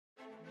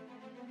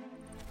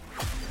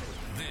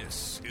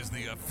This is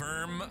the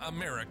Affirm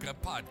America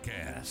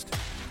podcast,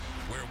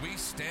 where we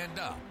stand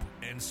up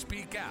and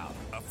speak out,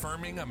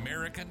 affirming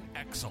American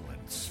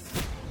excellence.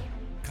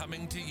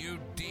 Coming to you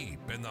deep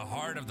in the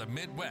heart of the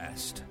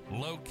Midwest,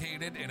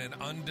 located in an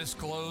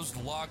undisclosed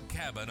log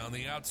cabin on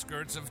the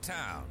outskirts of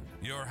town.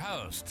 Your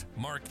host,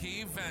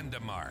 Marquis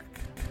Vandemark.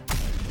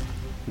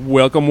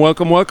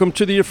 Welcome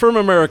to the Affirm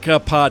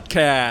America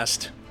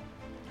podcast.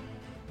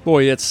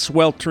 Boy, it's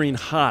sweltering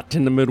hot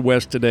in the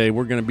Midwest today.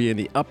 We're going to be in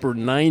the upper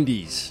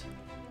 90s.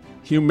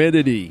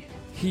 Humidity,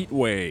 heat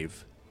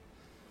wave.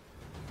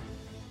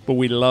 But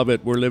we love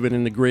it. We're living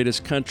in the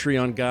greatest country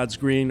on God's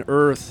green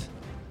earth,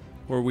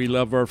 where we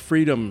love our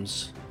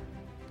freedoms.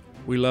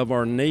 We love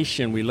our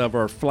nation. We love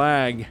our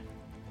flag.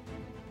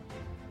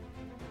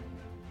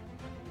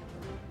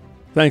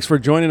 Thanks for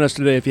joining us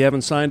today. If you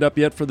haven't signed up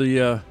yet for the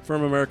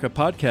Affirm America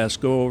podcast,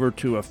 go over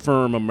to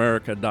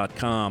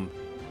affirmamerica.com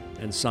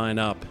and sign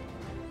up.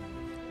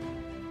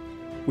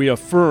 We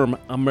affirm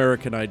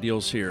American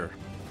ideals here.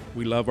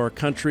 We love our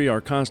country,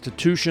 our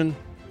Constitution,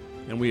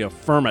 and we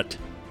affirm it.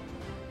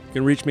 You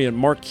can reach me at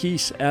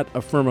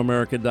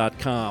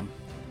marquise@affirmamerica.com.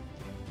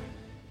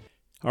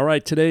 All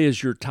right, today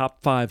is your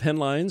top 5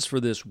 headlines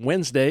for this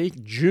Wednesday,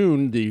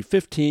 June the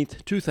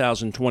 15th,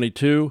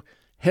 2022.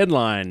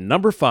 Headline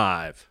number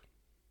 5.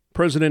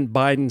 President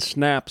Biden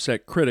snaps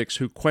at critics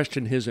who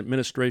question his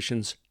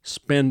administration's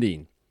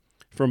spending.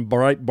 From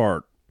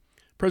Breitbart,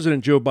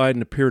 President Joe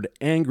Biden appeared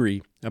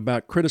angry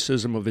about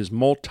criticism of his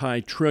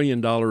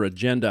multi-trillion-dollar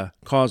agenda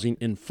causing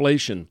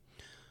inflation,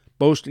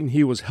 boasting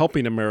he was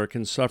helping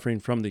Americans suffering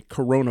from the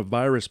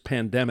coronavirus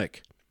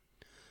pandemic.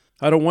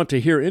 "I don't want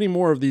to hear any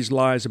more of these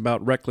lies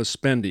about reckless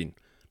spending,"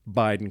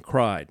 Biden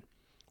cried.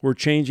 "We're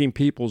changing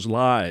people's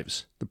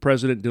lives." The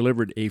president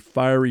delivered a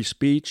fiery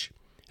speech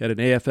at an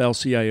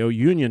AFL-CIO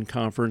union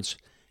conference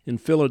in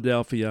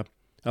Philadelphia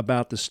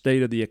about the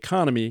state of the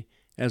economy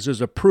as his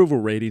approval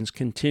ratings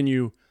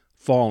continue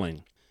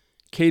falling.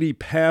 Katie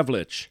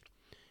Pavlich,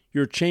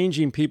 "You're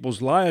changing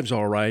people's lives,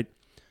 all right,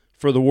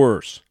 for the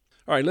worse."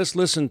 All right, let's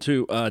listen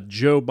to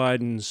Joe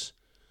Biden's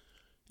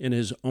in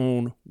his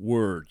own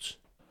words.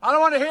 "I don't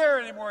want to hear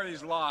any more of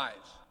these lies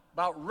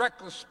about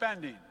reckless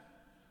spending.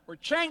 We're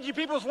changing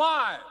people's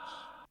lives."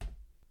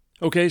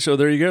 Okay, so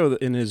there you go.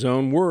 In his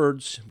own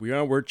words,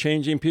 we're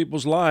changing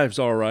people's lives,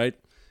 all right.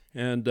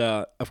 And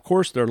of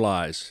course they're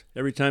lies.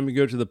 Every time you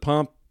go to the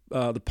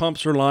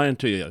pumps are lying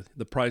to you.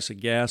 The price of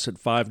gas at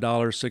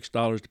 $5,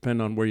 $6,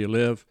 depending on where you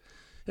live.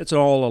 It's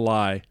all a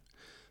lie.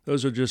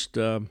 Those are just,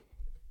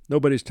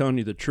 nobody's telling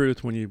you the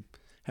truth when you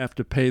have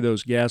to pay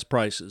those gas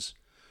prices.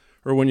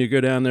 Or when you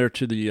go down there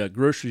to the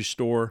grocery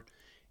store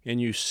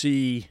and you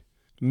see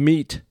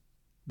meat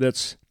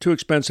that's too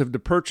expensive to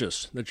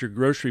purchase, that your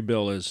grocery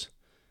bill is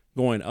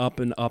going up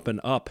and up and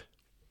up.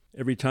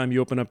 Every time you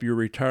open up your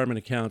retirement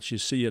accounts, you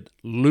see it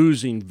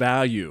losing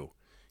value.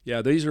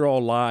 Yeah, these are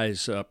all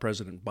lies,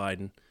 President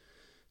Biden.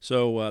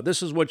 So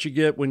this is what you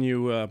get when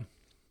you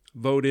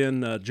vote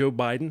in Joe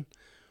Biden,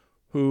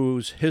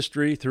 whose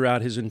history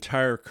throughout his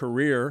entire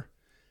career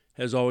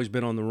has always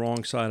been on the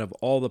wrong side of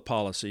all the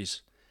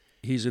policies.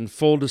 He's in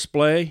full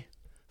display,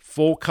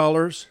 full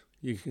colors.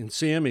 You can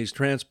see him. He's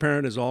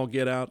transparent as all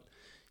get out.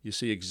 You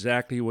see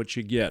exactly what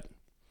you get.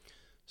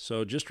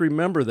 So just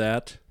remember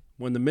that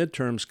when the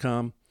midterms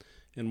come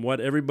and what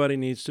everybody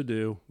needs to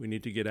do, we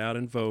need to get out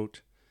and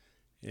vote.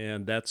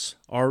 And that's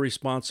our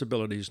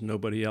responsibilities,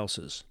 nobody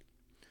else's.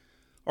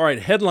 All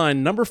right,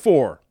 headline number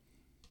 4.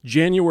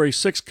 January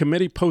 6th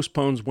committee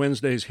postpones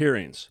Wednesday's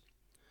hearings.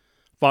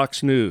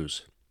 Fox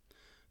News.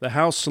 The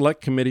House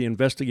Select Committee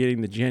investigating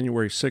the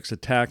January 6th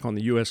attack on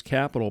the U.S.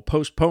 Capitol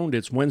postponed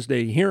its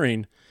Wednesday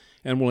hearing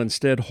and will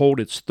instead hold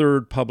its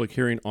third public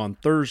hearing on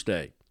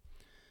Thursday.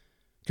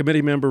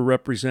 Committee member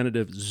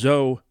Representative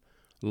Zoe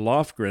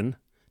Lofgren,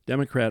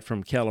 Democrat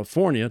from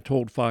California,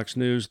 told Fox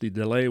News the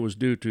delay was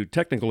due to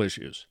technical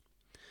issues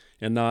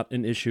and not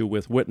an issue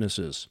with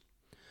witnesses.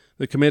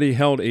 The committee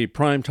held a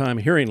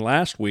primetime hearing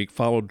last week,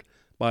 followed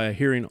by a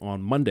hearing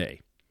on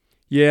Monday.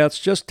 "Yeah, it's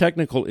just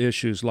technical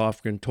issues,"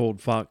 Lofgren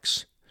told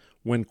Fox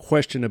when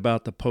questioned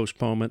about the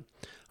postponement.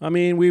 "I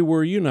mean, we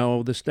were,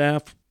 the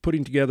staff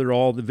putting together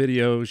all the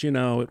videos,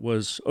 it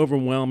was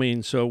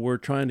overwhelming, so we're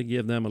trying to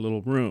give them a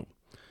little room."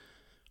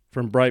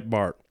 From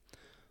Breitbart.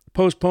 The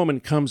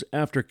postponement comes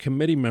after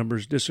committee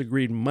members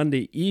disagreed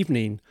Monday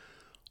evening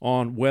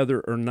on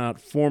whether or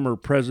not former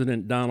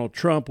President Donald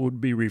Trump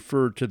would be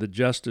referred to the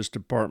Justice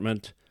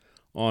Department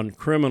on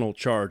criminal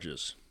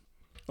charges.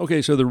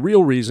 Okay, so the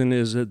real reason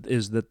is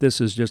that this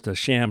is just a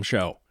sham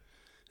show.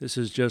 This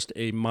is just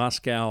a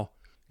Moscow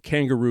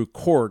kangaroo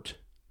court.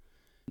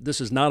 This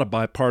is not a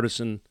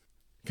bipartisan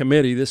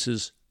committee. This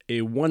is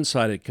a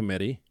one-sided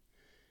committee.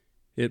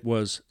 It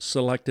was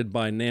selected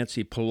by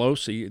Nancy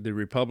Pelosi, the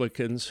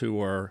Republicans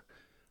who are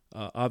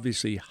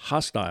obviously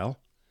hostile,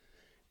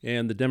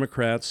 and the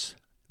Democrats.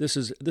 This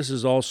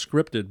is all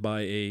scripted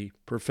by a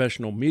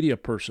professional media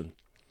person.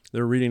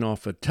 They're reading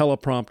off of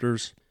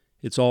teleprompters.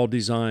 It's all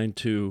designed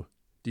to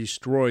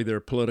destroy their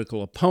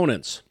political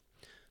opponents.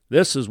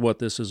 This is what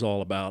this is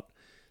all about.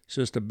 It's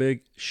just a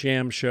big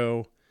sham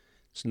show.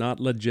 It's not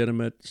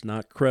legitimate. It's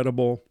not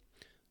credible.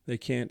 They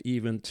can't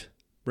even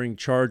bring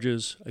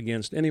charges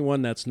against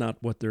anyone. That's not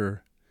what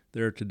they're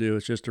there to do.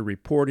 It's just a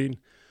reporting,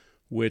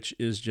 which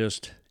is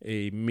just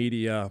a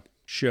media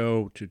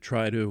show to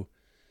try to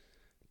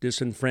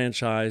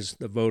disenfranchise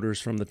the voters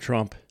from the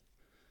Trump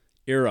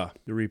era.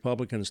 The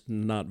Republicans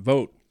did not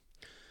vote,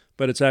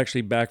 but it's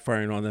actually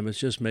backfiring on them. It's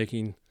just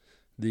making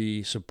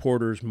the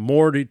supporters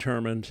more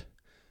determined,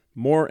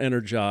 more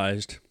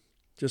energized.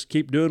 Just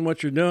keep doing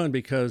what you're doing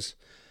because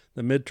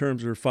the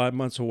midterms are 5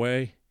 months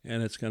away,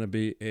 and it's going to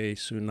be a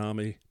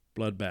tsunami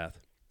bloodbath.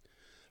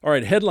 All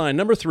right, headline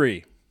number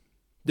 3.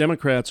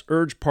 Democrats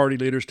urge party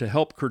leaders to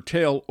help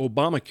curtail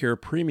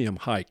Obamacare premium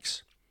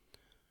hikes.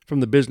 From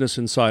the Business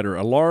Insider,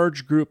 a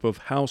large group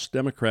of House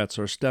Democrats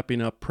are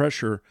stepping up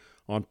pressure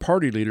on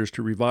party leaders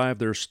to revive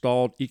their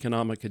stalled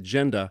economic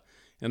agenda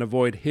and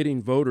avoid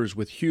hitting voters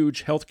with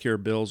huge health care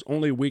bills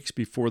only weeks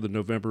before the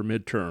November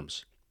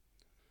midterms.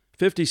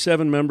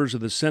 57 members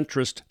of the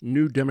centrist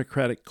New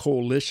Democratic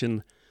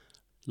Coalition,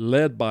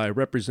 led by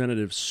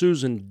Representative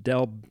Susan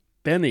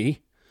DelBene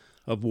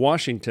of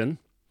Washington,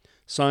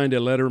 signed a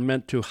letter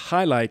meant to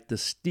highlight the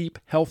steep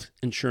health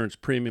insurance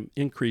premium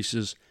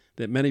increases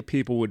that many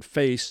people would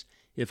face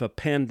if a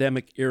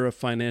pandemic-era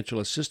financial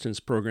assistance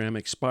program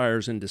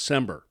expires in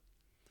December.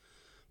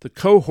 The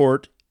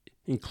cohort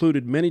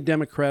included many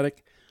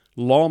Democratic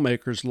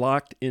lawmakers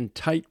locked in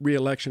tight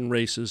re-election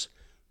races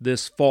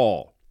this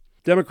fall.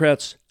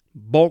 Democrats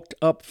bulked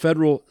up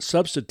federal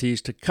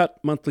subsidies to cut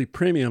monthly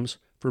premiums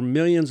for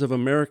millions of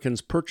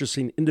Americans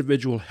purchasing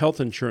individual health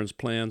insurance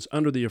plans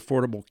under the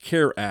Affordable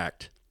Care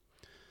Act.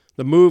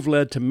 The move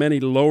led to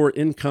many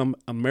lower-income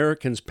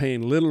Americans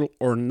paying little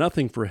or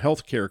nothing for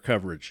health care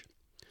coverage.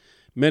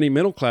 Many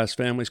middle-class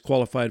families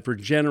qualified for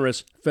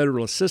generous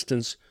federal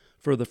assistance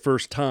for the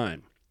first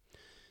time.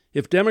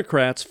 If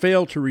Democrats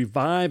fail to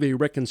revive a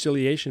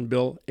reconciliation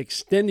bill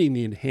extending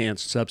the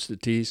enhanced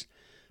subsidies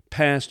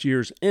past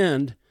year's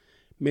end,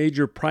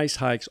 major price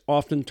hikes,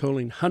 often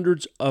totaling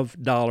hundreds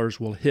of dollars,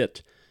 will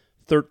hit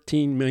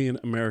 13 million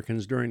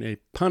Americans during a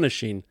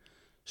punishing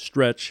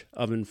stretch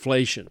of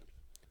inflation.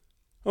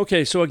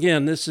 Okay, so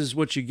again, this is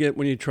what you get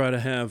when you try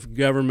to have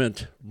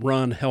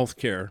government-run health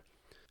care.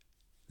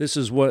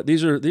 These are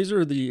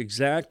the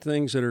exact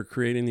things that are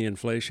creating the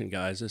inflation,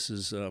 guys. This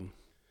is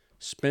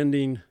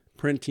spending,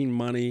 printing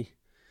money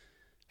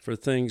for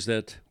things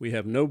that we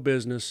have no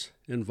business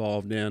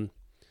involved in.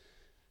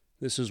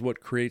 This is what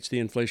creates the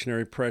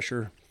inflationary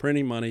pressure,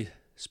 printing money,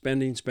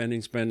 spending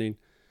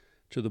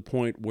to the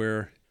point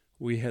where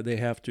they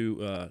have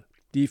to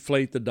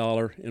deflate the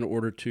dollar in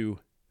order to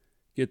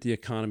get the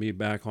economy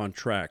back on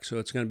track. So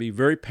it's going to be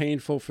very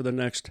painful for the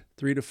next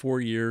 3 to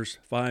 4 years,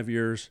 5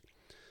 years,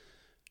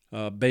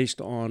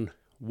 based on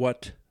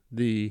what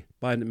the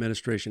Biden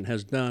administration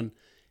has done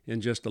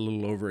in just a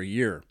little over a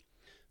year.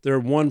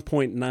 Their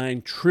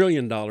 $1.9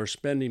 trillion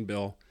spending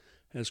bill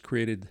has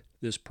created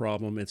this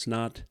problem. It's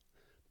not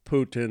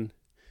Putin.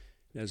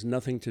 It has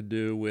nothing to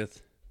do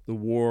with the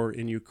war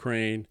in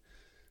Ukraine.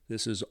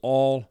 This is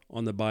all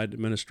on the Biden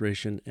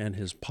administration and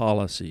his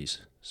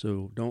policies.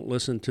 So don't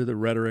listen to the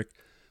rhetoric.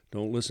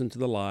 Don't listen to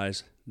the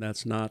lies.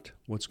 That's not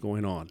what's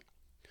going on.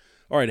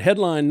 All right,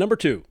 headline number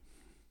 2.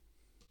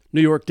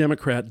 New York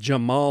Democrat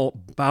Jamal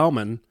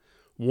Bowman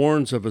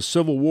warns of a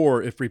civil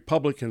war if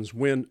Republicans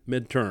win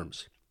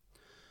midterms.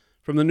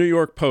 From the New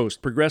York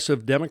Post,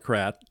 progressive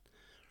Democrat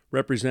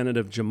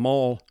Representative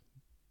Jamal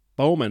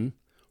Bowman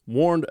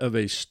warned of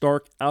a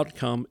stark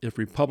outcome if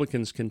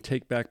Republicans can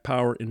take back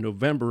power in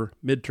November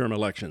midterm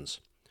elections,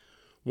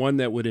 one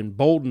that would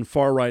embolden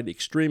far-right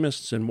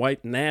extremists and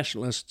white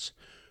nationalists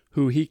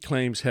who he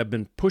claims have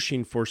been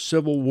pushing for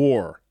civil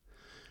war.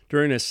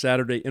 During a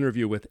Saturday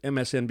interview with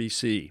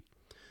MSNBC,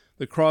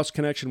 the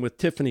cross-connection with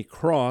Tiffany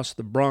Cross,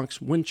 the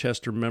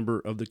Bronx-Winchester member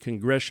of the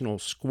congressional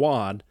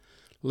squad,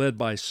 led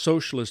by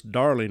socialist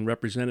darling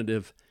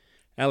Representative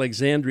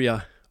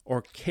Alexandria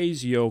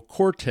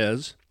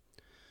Ocasio-Cortez,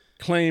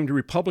 claimed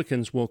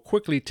Republicans will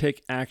quickly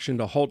take action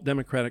to halt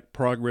Democratic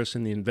progress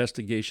in the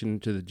investigation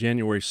into the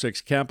January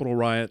 6th Capitol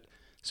riot,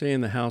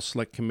 saying the House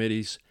Select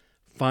Committee's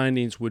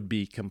findings would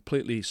be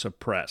completely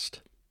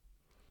suppressed.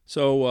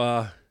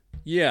 So,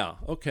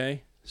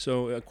 okay.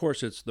 So, of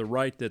course, it's the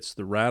right that's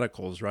the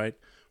radicals, right?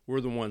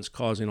 We're the ones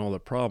causing all the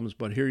problems.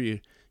 But here you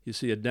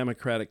see a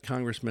Democratic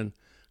congressman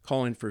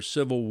calling for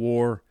civil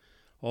war,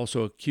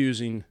 also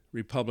accusing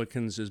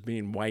Republicans as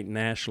being white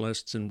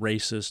nationalists and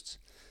racists.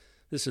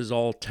 This is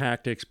all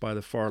tactics by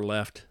the far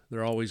left.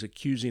 They're always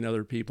accusing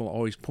other people,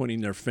 always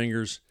pointing their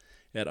fingers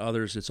at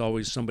others. It's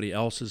always somebody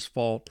else's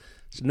fault.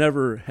 It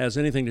never has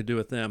anything to do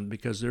with them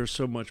because they're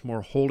so much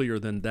more holier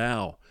than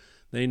thou.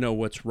 They know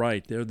what's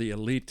right. They're the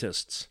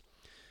elitists.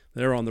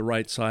 They're on the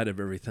right side of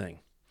everything.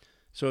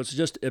 So it's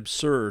just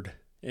absurd,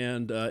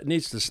 and it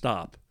needs to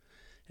stop.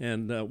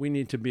 And we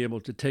need to be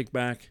able to take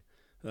back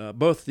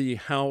both the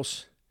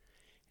House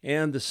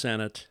and the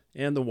Senate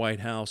and the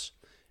White House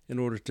in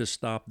order to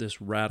stop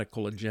this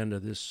radical agenda,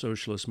 this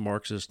socialist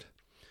Marxist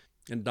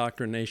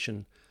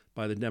indoctrination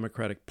by the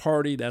Democratic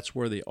Party. That's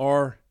where they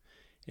are,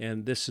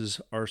 and this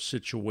is our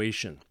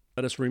situation.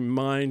 Let us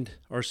remind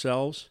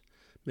ourselves,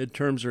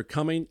 midterms are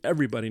coming.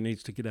 Everybody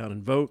needs to get out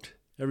and vote.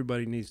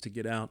 Everybody needs to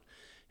get out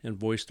and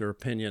voice their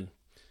opinion,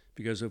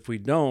 because if we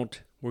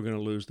don't, we're going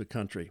to lose the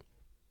country.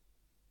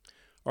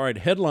 All right,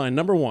 headline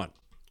number 1.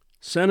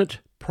 Senate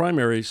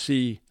primaries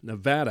see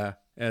Nevada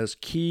as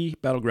key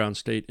battleground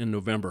state in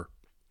November.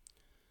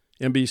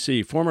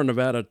 NBC, former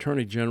Nevada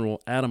Attorney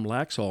General Adam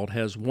Laxalt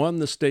has won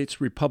the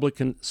state's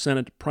Republican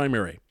Senate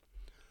primary.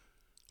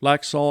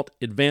 Laxalt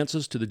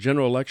advances to the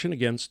general election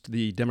against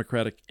the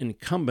Democratic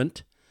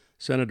incumbent,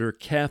 Senator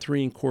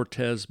Catherine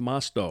Cortez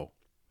Masto,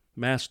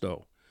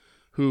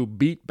 who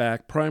beat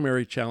back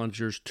primary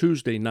challengers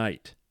Tuesday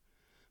night.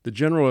 The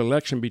general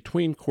election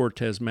between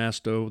Cortez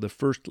Masto, the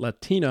first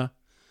Latina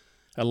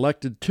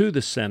elected to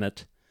the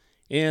Senate,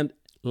 and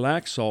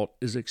Laxalt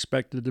is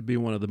expected to be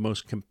one of the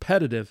most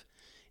competitive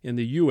in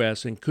the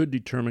U.S. and could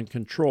determine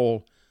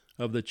control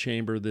of the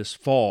chamber this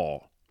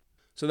fall.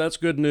 So that's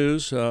good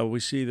news. We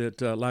see that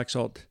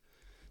Laxalt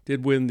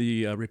did win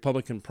the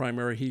Republican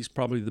primary. He's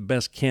probably the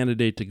best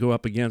candidate to go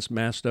up against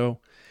Masto,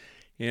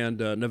 and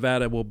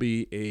Nevada will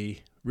be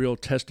a real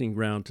testing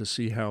ground to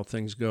see how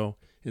things go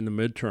in the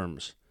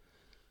midterms.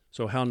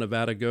 So how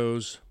Nevada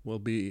goes will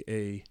be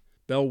a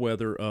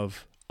bellwether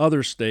of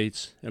other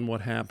states and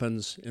what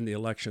happens in the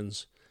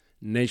elections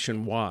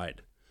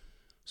nationwide.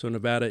 So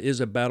Nevada is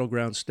a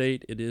battleground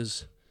state. It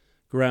is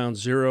ground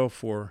zero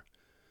for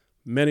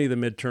many of the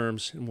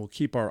midterms, and we'll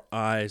keep our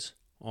eyes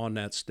on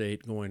that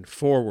state going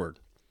forward.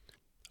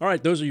 All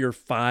right, those are your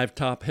 5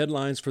 top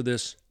headlines for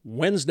this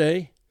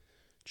Wednesday,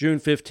 June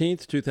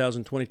 15th,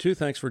 2022.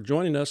 Thanks for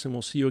joining us, and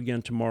we'll see you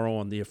again tomorrow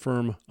on the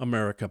Affirm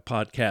America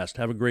podcast.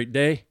 Have a great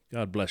day.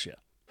 God bless you.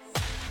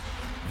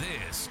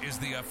 This is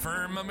the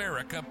Affirm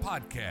America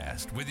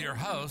podcast with your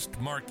host,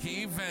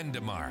 Marquis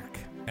Vandemark.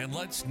 And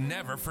let's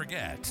never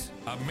forget,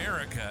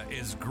 America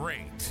is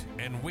great,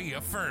 and we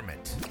affirm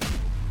it.